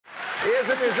He is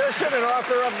a musician and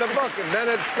author of the book, Then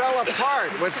It Fell Apart,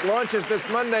 which launches this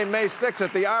Monday, May 6th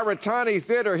at the Aratani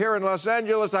Theater here in Los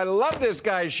Angeles. I love this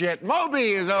guy's shit.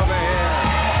 Moby is over here.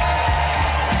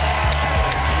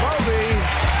 Moby.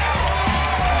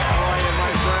 How are you,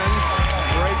 my friends?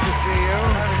 Great to see you.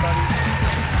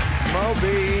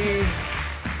 Moby.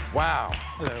 Wow.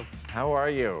 Hello. How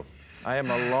are you? I am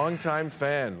a longtime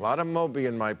fan. A lot of Moby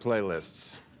in my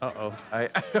playlists. Uh-oh.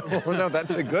 Oh, no,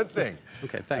 that's a good thing.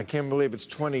 Okay, thanks. I can't believe it's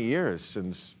 20 years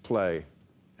since Play.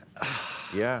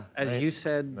 Yeah. As you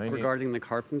said regarding the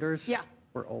Carpenters, yeah,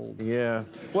 we're old. Yeah.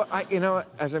 Well, you know,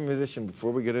 as a musician,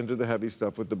 before we get into the heavy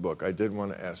stuff with the book, I did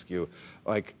want to ask you,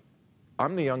 like,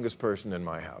 I'm the youngest person in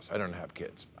my house. I don't have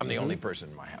kids. I'm the only person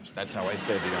in my house. That's how I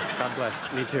stay the youngest. God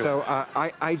bless. Me too. So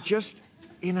I just,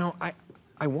 you know,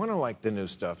 I want to like the new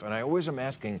stuff, and I always am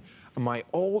asking, am I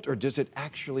old or does it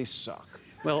actually suck?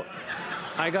 Well,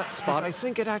 I got I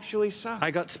think it actually sucks. I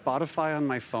got Spotify on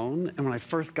my phone, and when I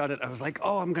first got it, I was like,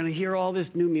 oh, I'm gonna hear all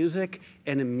this new music,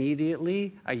 and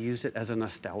immediately I use it as a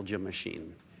nostalgia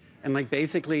machine. And like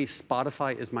basically,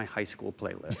 Spotify is my high school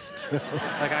playlist.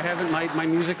 Like I haven't, my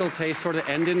musical taste sort of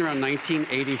ended around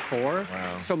 1984.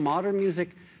 Wow. So modern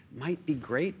music might be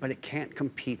great, but it can't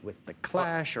compete with The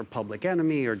Clash or Public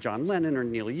Enemy or John Lennon or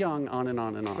Neil Young, on and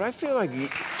on and on. But I feel like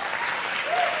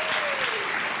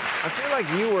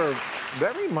you were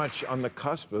very much on the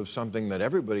cusp of something that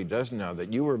everybody does now,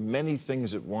 that you were many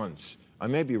things at once. I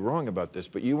may be wrong about this,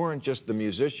 but you weren't just the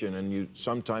musician and you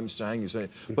sometimes sang,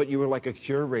 but you were like a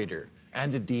curator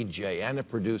and a DJ and a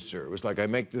producer. It was like, I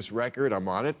make this record, I'm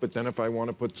on it, but then if I want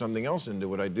to put something else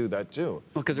into it, I do that too.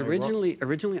 Well, because originally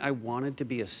I wanted to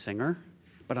be a singer,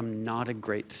 but I'm not a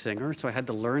great singer, so I had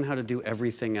to learn how to do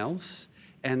everything else.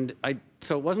 And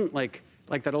so it wasn't like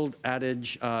that old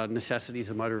adage, necessity is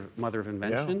the mother of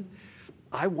invention.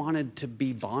 Yeah. I wanted to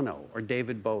be Bono or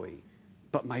David Bowie,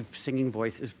 but my singing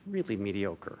voice is really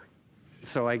mediocre.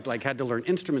 So I had to learn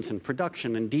instruments and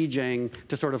production and DJing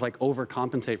to sort of like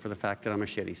overcompensate for the fact that I'm a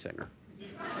shitty singer.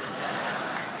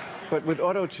 But with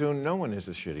auto-tune, no one is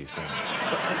a shitty singer.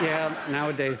 Yeah,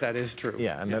 nowadays that is true.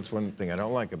 Yeah, and that's one thing I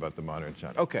don't like about the modern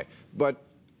sound. Okay, but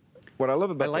what I love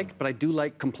about but I do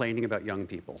like complaining about young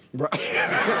people. Right.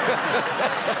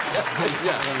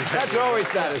 Yeah, that's always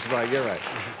satisfying. You're right.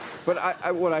 But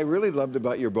what I really loved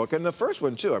about your book, and the first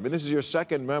one too, I mean, this is your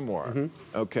second memoir,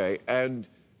 okay, and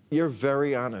you're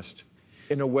very honest.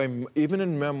 In a way, even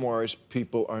in memoirs,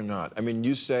 people are not. I mean,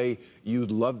 you say you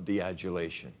loved the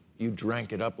adulation. You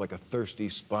drank it up like a thirsty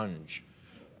sponge.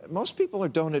 Most people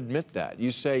don't admit that.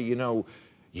 You say, you know,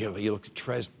 you look at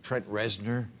Trent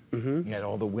Reznor, you had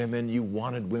all the women, you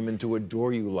wanted women to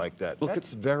adore you like that. Well,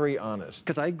 that's very honest.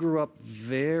 Because I grew up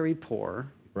very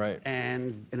poor. Right.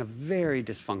 And in a very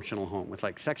dysfunctional home with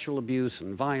like sexual abuse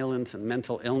and violence and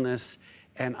mental illness.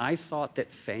 And I thought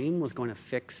that fame was going to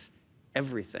fix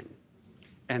everything.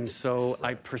 And so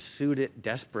I pursued it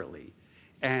desperately.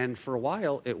 And for a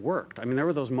while, it worked. I mean, there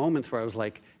were those moments where I was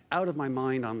like out of my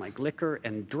mind on like liquor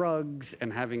and drugs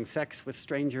and having sex with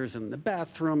strangers in the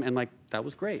bathroom. And like, that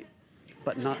was great,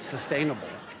 but not sustainable.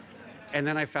 And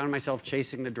then I found myself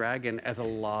chasing the dragon, as a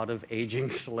lot of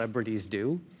aging celebrities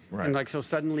do. Right. And like, so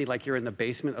suddenly, like, you're in the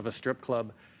basement of a strip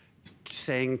club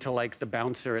saying to like the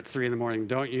bouncer at 3 in the morning,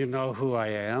 don't you know who I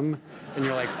am? And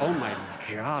you're like, oh my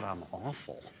God, I'm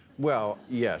awful. Well,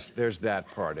 yes, there's that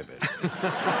part of it. If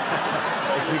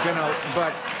you're gonna,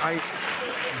 but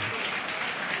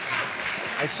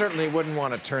I certainly wouldn't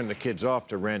want to turn the kids off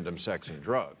to random sex and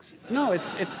drugs. No,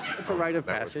 it's a rite of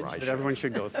passage that everyone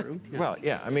should go through. Yeah. Well,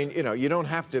 yeah, I mean, you know, you don't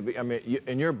have to be, I mean,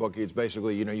 in your book, it's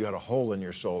basically, you know, you had a hole in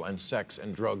your soul and sex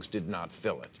and drugs did not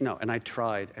fill it. No, and I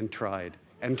tried and tried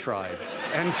and tried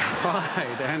and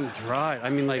tried and tried. I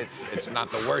mean, like... It's not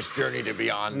the worst journey to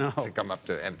be on to come up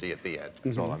to empty at the end.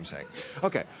 That's all I'm saying.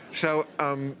 Okay, so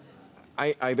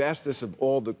I've asked this of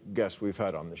all the guests we've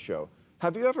had on the show.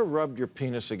 Have you ever rubbed your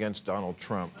penis against Donald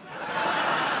Trump?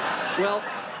 Well,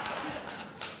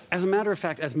 as a matter of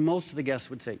fact, as most of the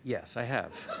guests would say, yes, I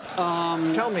have.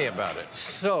 Tell me about it.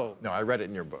 So... No, I read it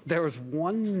in your book. There was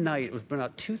one night, it was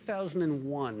about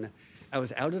 2001, I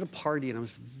was out at a party and I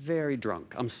was very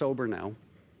drunk. I'm sober now.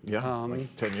 Yeah,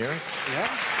 like 10 years?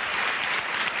 Yeah.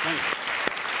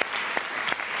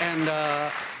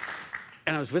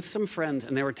 And I was with some friends,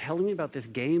 and they were telling me about this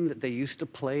game that they used to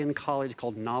play in college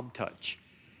called Knob Touch.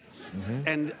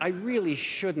 And I really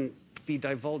shouldn't be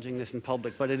divulging this in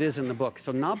public, but it is in the book.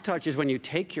 So Knob Touch is when you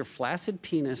take your flaccid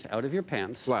penis out of your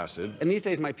pants. Flaccid. And these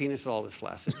days, my penis is always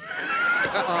flaccid.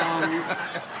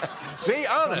 See,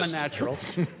 honest. I'm a natural.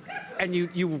 And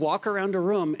you walk around a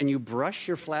room and you brush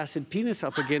your flaccid penis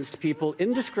up against people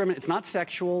indiscriminate. It's not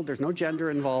sexual. There's no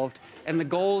gender involved. And the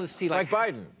goal is to see Like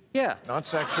Biden. Yeah. Not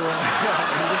sexual.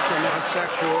 Not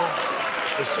sexual.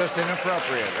 It's just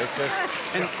inappropriate. It's just.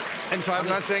 And so I'm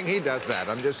not saying he does that.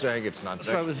 I'm just saying it's not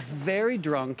sexual. So I was very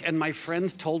drunk, and my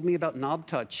friends told me about knob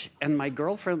touch, and my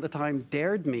girlfriend at the time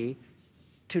dared me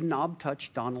to knob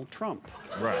touch Donald Trump.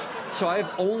 Right. So I've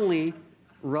only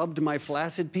rubbed my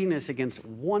flaccid penis against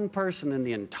one person in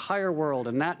the entire world,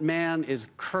 and that man is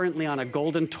currently on a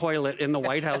golden toilet in the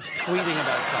White House tweeting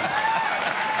about something.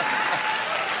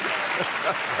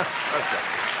 Okay.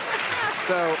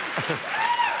 So.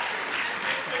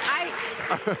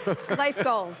 Life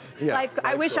goals. Yeah,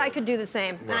 I wish I could do the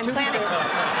same. And I'm planning.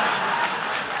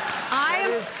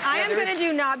 I am going to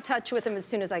do knob touch with him as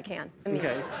soon as I can.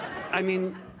 Okay. I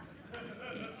mean,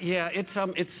 yeah, I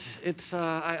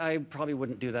probably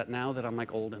wouldn't do that now that I'm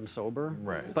like old and sober.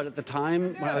 Right. But at the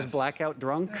time when I was blackout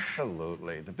drunk.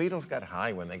 Absolutely. The Beatles got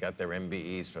high when they got their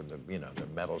MBEs from the, the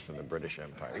medals from the British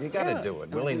Empire. You got to do it.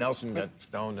 Willie Nelson got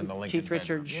stoned in the Lincoln Keith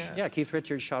Richards. Yeah, Keith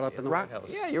Richards shot up in the White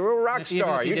House. Yeah, you're a rock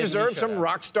star. You deserve some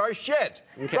rock star shit.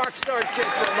 Okay. Rock star shit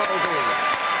for Moby.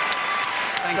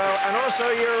 And also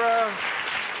you're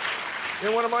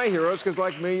one of my heroes because,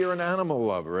 like me, you're an animal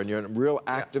lover and you're a real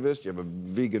activist. You have a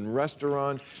vegan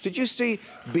restaurant. Did you see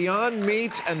Beyond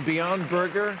Meat and Beyond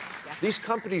Burger? Yeah. These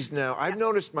companies now, I've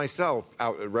noticed myself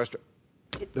out at restaurants.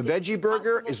 The veggie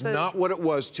burger is not what it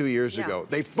was 2 years ago.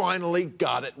 They finally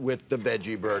got it with the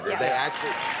veggie burger. Yeah. They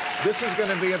actually, this is going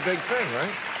to be a big thing,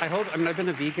 right? I hope. I mean, I've been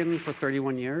a vegan for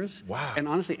 31 years. Wow. And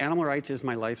honestly, animal rights is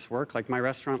my life's work. Like my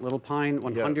restaurant, Little Pine,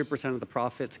 100% of the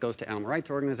profits goes to animal rights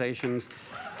organizations.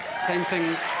 Same thing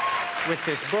with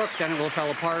this book, Then It Will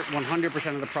Fell Apart.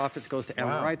 100% of the profits goes to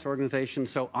animal rights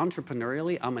organizations. So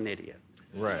entrepreneurially, I'm an idiot.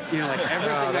 Right. You know, like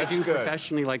everything I do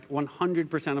professionally, like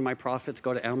 100% of my profits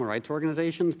go to animal rights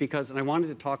organizations and I wanted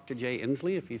to talk to Jay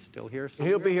Inslee, if he's still here somewhere.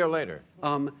 He'll be here later.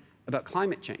 About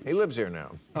climate change. He lives here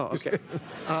now. Oh, okay.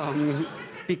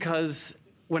 Because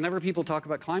whenever people talk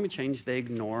about climate change, they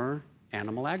ignore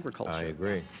animal agriculture. I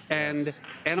agree. And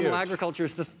animal agriculture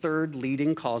is the third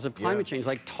leading cause of climate change.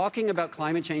 Like talking about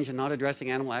climate change and not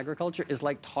addressing animal agriculture is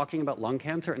like talking about lung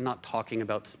cancer and not talking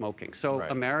about smoking. So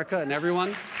America and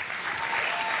everyone,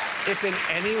 if in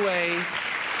any way,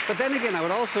 but then again, I would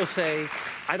also say,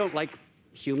 I don't like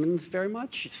humans very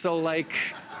much. So like,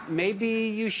 maybe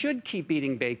you should keep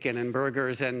eating bacon and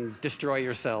burgers and destroy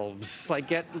yourselves. Like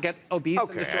get obese and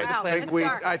destroy the planet.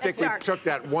 I think we took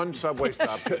that one subway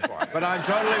stop too far. But I'm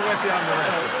totally with you on the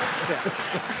rest of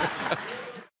it.